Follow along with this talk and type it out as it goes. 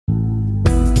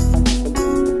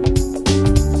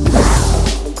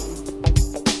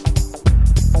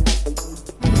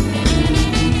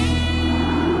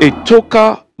A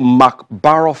Toka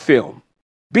Macbaro film,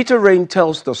 Bitter Rain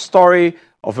tells the story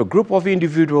of a group of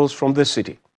individuals from the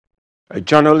city, a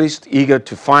journalist eager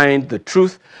to find the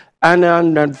truth and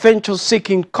an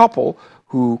adventure-seeking couple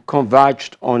who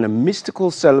converged on a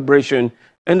mystical celebration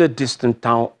in the distant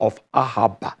town of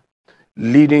Ahaba,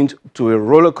 leading to a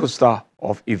roller coaster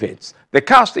of events. The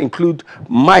cast include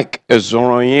Mike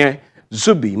Ezuruonye,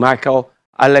 Zubi Michael,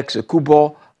 Alex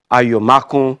Ekubo, Ayo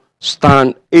Makun,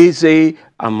 Stan Eze,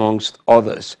 amongst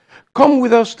others. Come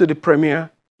with us to the premiere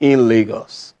in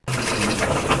Lagos.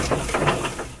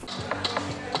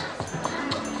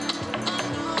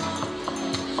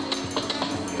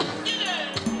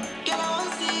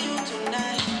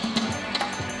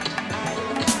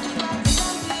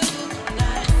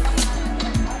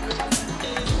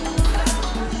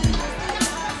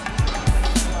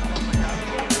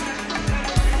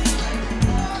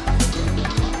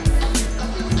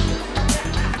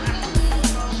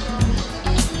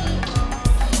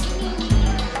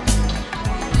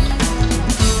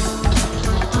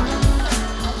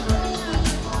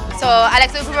 So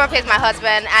Alex Ekubo plays my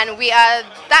husband, and we are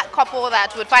that couple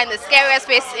that would find the scariest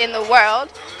place in the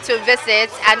world to visit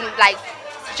and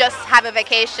just have a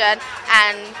vacation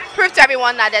and prove to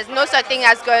everyone that there's no such thing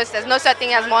as ghosts, there's no such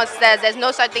thing as monsters, there's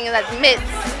no such thing as myths.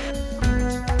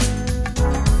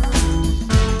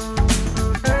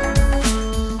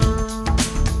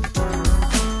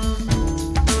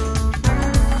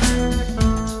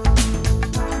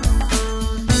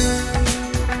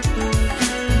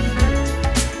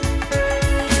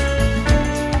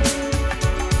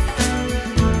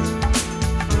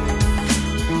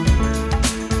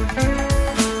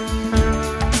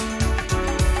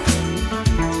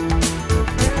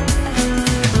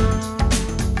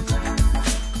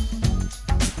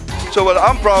 So well,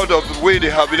 I'm proud of the way they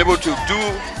have been able to do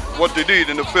what they did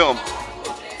in the film.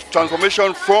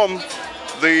 Transformation from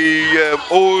the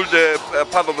old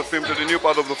part of the film to the new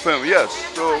part of the film, yes.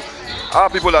 So our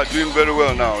people are doing very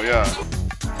well now, yeah.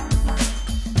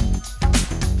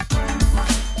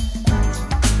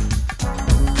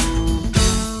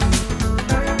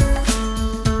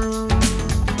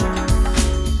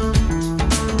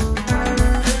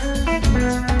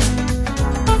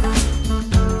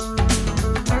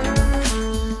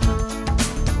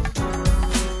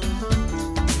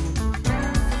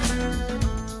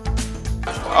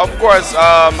 Of course,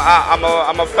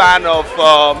 I'm a fan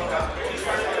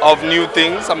of new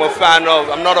things. I'm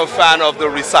not a fan of the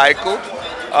recycle.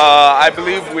 I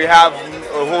believe we have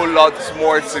a whole lot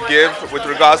more to give with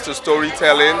regards to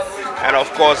storytelling and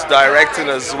of course directing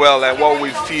as well, and what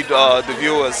we feed the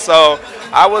viewers. So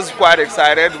I was quite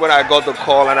excited when I got the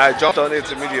call and I jumped on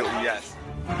it immediately, yes.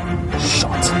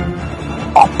 Shut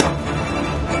up.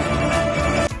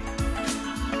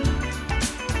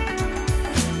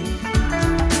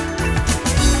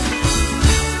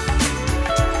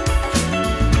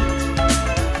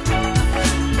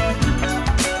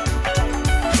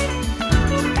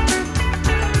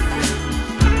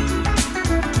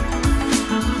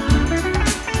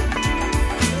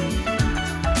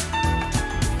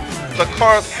 The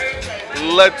curse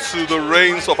led to the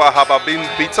rains of Ahaba being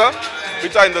bitter.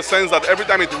 Bitter in the sense that every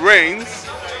time it rains,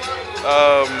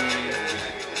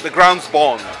 the ground's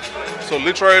born. So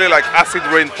literally like acid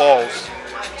rain falls.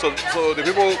 So the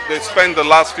people, they spend the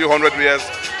last few hundred years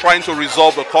trying to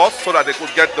resolve the cause so that they could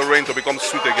get the rain to become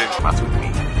sweet again. Pass with me.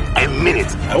 I mean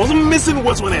it. I wasn't missing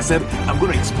words when I said I'm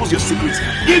going to expose your secrets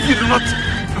if you do not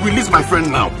release my friend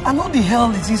now. And what the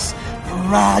hell is this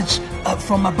Raj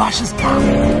from Abash's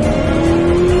camp?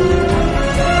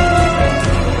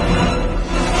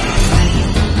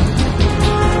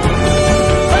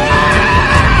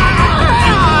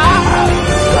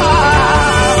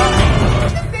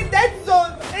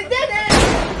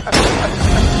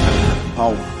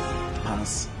 Power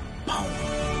has power.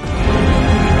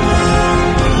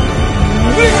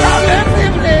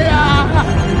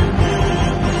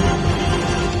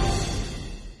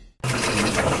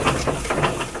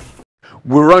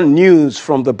 We run news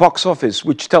from the box office,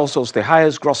 which tells us the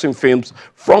highest grossing films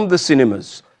from the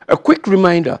cinemas. A quick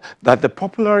reminder that the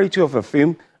popularity of a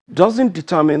film doesn't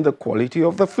determine the quality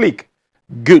of the flick.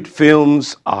 Good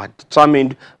films are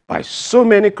determined by so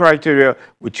many criteria,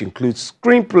 which includes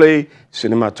screenplay,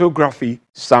 cinematography,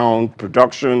 sound,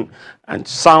 production, and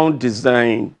sound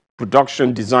design,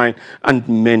 production design, and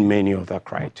many other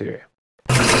criteria.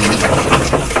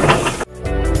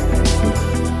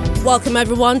 Welcome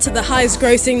everyone to the highest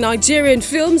grossing Nigerian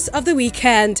films of the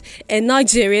weekend in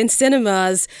Nigerian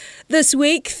cinemas. This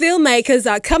week, filmmakers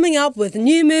are coming up with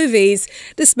new movies,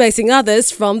 displacing others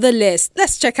from the list.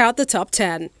 Let's check out the top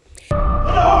 10.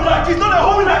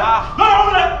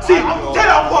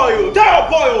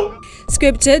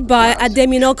 Scripted by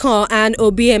Ademinokan and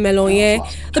Obi Emelonye,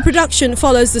 the production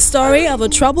follows the story of a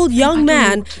troubled young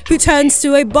man who turns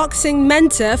to a boxing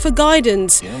mentor for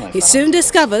guidance. He soon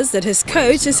discovers that his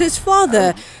coach is his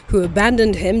father, who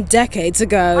abandoned him decades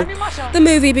ago. The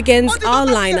movie begins our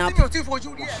lineup.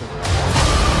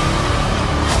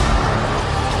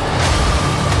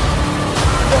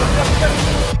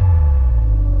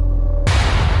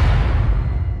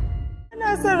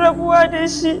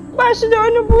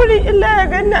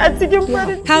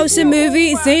 Hausa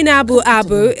movie Zainabu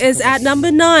Abu is at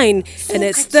number 9. In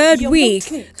its third week,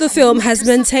 the film has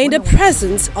maintained a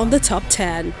presence on the top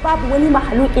 10.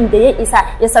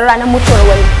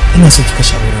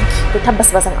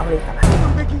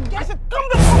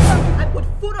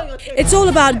 It's all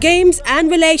about games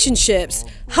and relationships.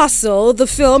 Hustle, the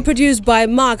film produced by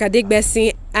Mark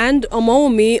Adigbesi and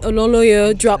Omomi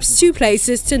Ololoyo, drops 2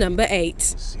 places to number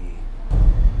 8.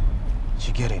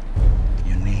 You get it?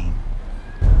 Your name,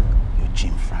 your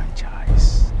gym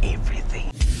franchise,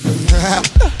 everything.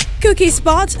 Cookie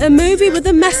Spot, a movie with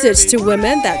a message to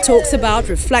women that talks about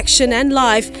reflection and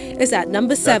life, is at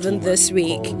number 7 this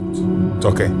week. It's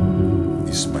okay.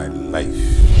 It's my life.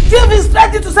 Give is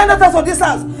ready to send us from this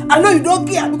house. I know you don't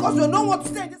care because you don't want to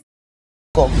stay in this.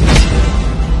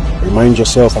 Remind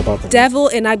yourself about the Devil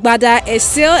in Agbada is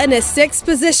still in its 6th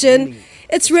position.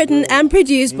 It's written and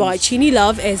produced by Chini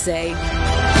Love Eze. You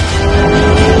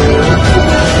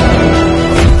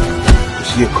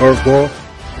see a curveball?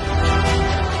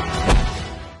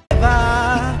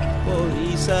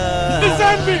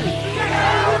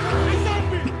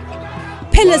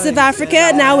 Pillars of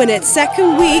Africa, now in its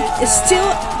 2nd week, is still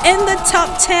in the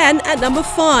top 10 at number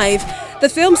 5. The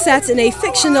film, set in a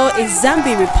fictional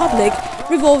Izambi republic,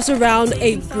 revolves around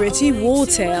a gritty war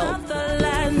tale.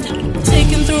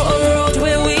 Taken through a road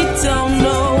where we don't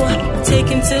know,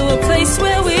 taken to a place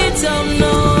where we don't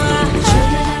know.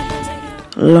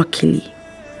 Luckily,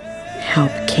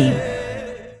 help came.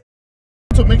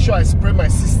 To make sure I spray my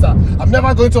sister. I'm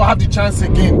never going to have the chance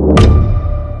again.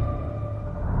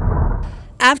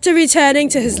 After returning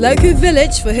to his local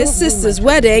village for his sister's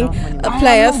wedding, a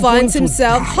player finds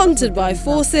himself haunted by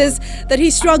forces that he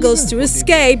struggles to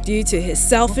escape due to his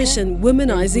selfish and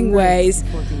womanizing ways.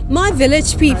 My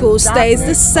Village People stays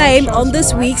the same on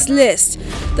this week's list.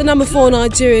 The number 4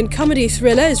 Nigerian comedy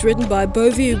thriller is written by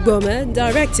Bovi Ugbome and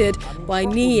directed by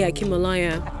Niyi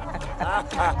Akimolaya.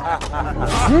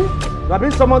 There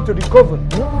been someone to the coven.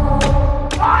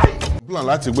 Plan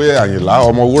láti gbé Àyìnlá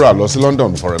Ọmọwúrà lọ sí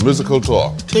London for a musical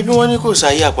tour.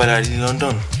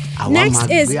 Next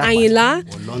is Ayinla.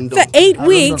 For 8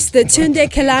 weeks, the Tunde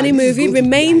Kelani movie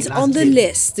remains on the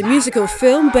list. The musical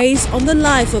film based on the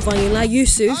life of Ayinla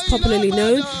Yusuf, popularly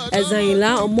known as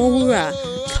Ayinla Ọmọwúrà,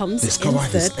 comes in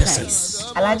 3rd place.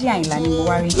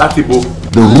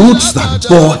 The roots that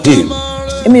bore him.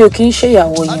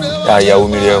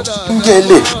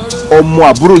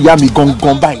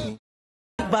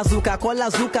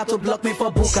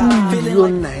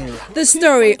 The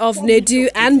story of Nedu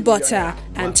and Bota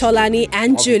and Tolani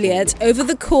and Juliet over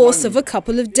the course of a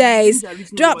couple of days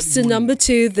drops to number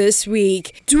 2 this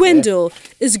week. Dwindle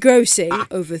is grossing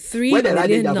over 3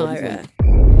 million naira.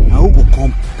 Now who will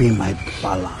come pay my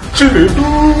balance?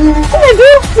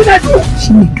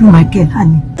 Chinedu, my girl,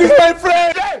 honey. it's my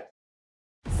friend.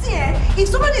 See, if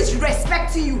someone is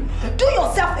respecting you, do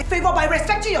yourself a favor by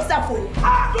respecting yourself.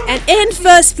 And in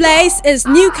 1st place is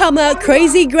newcomer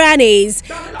Crazy Grannies.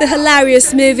 The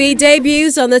hilarious movie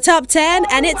debuts on the top 10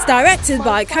 and it's directed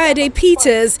by Kayode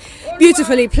Peters.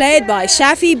 Beautifully played by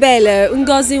Shafi Bello,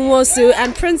 Ngozi Nwosu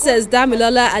and Princess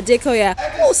Damilola Adekoya,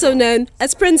 also known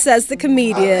as Princess the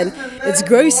Comedian. It's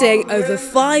grossing over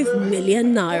 5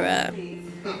 million naira.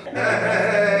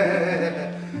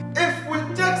 If we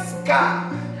take Scar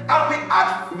and we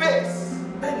add face,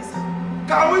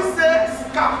 can we say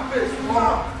Scarface?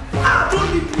 Don't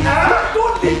leave me.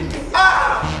 Don't leave me.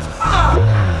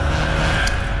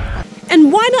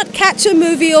 And why not catch a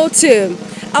movie or 2?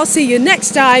 I'll see you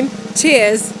next time.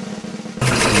 Cheers.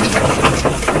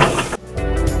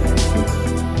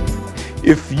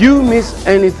 If you miss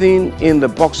anything in the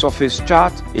box office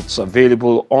chart, it's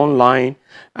available online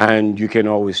and you can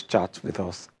always chat with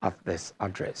us at this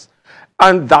address.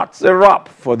 And that's a wrap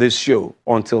for this show.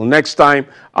 Until next time,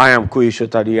 I am Koisho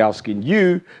Tadi asking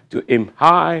you to aim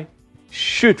high,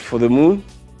 shoot for the moon.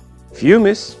 If you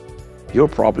miss, you'll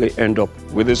probably end up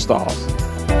with the stars.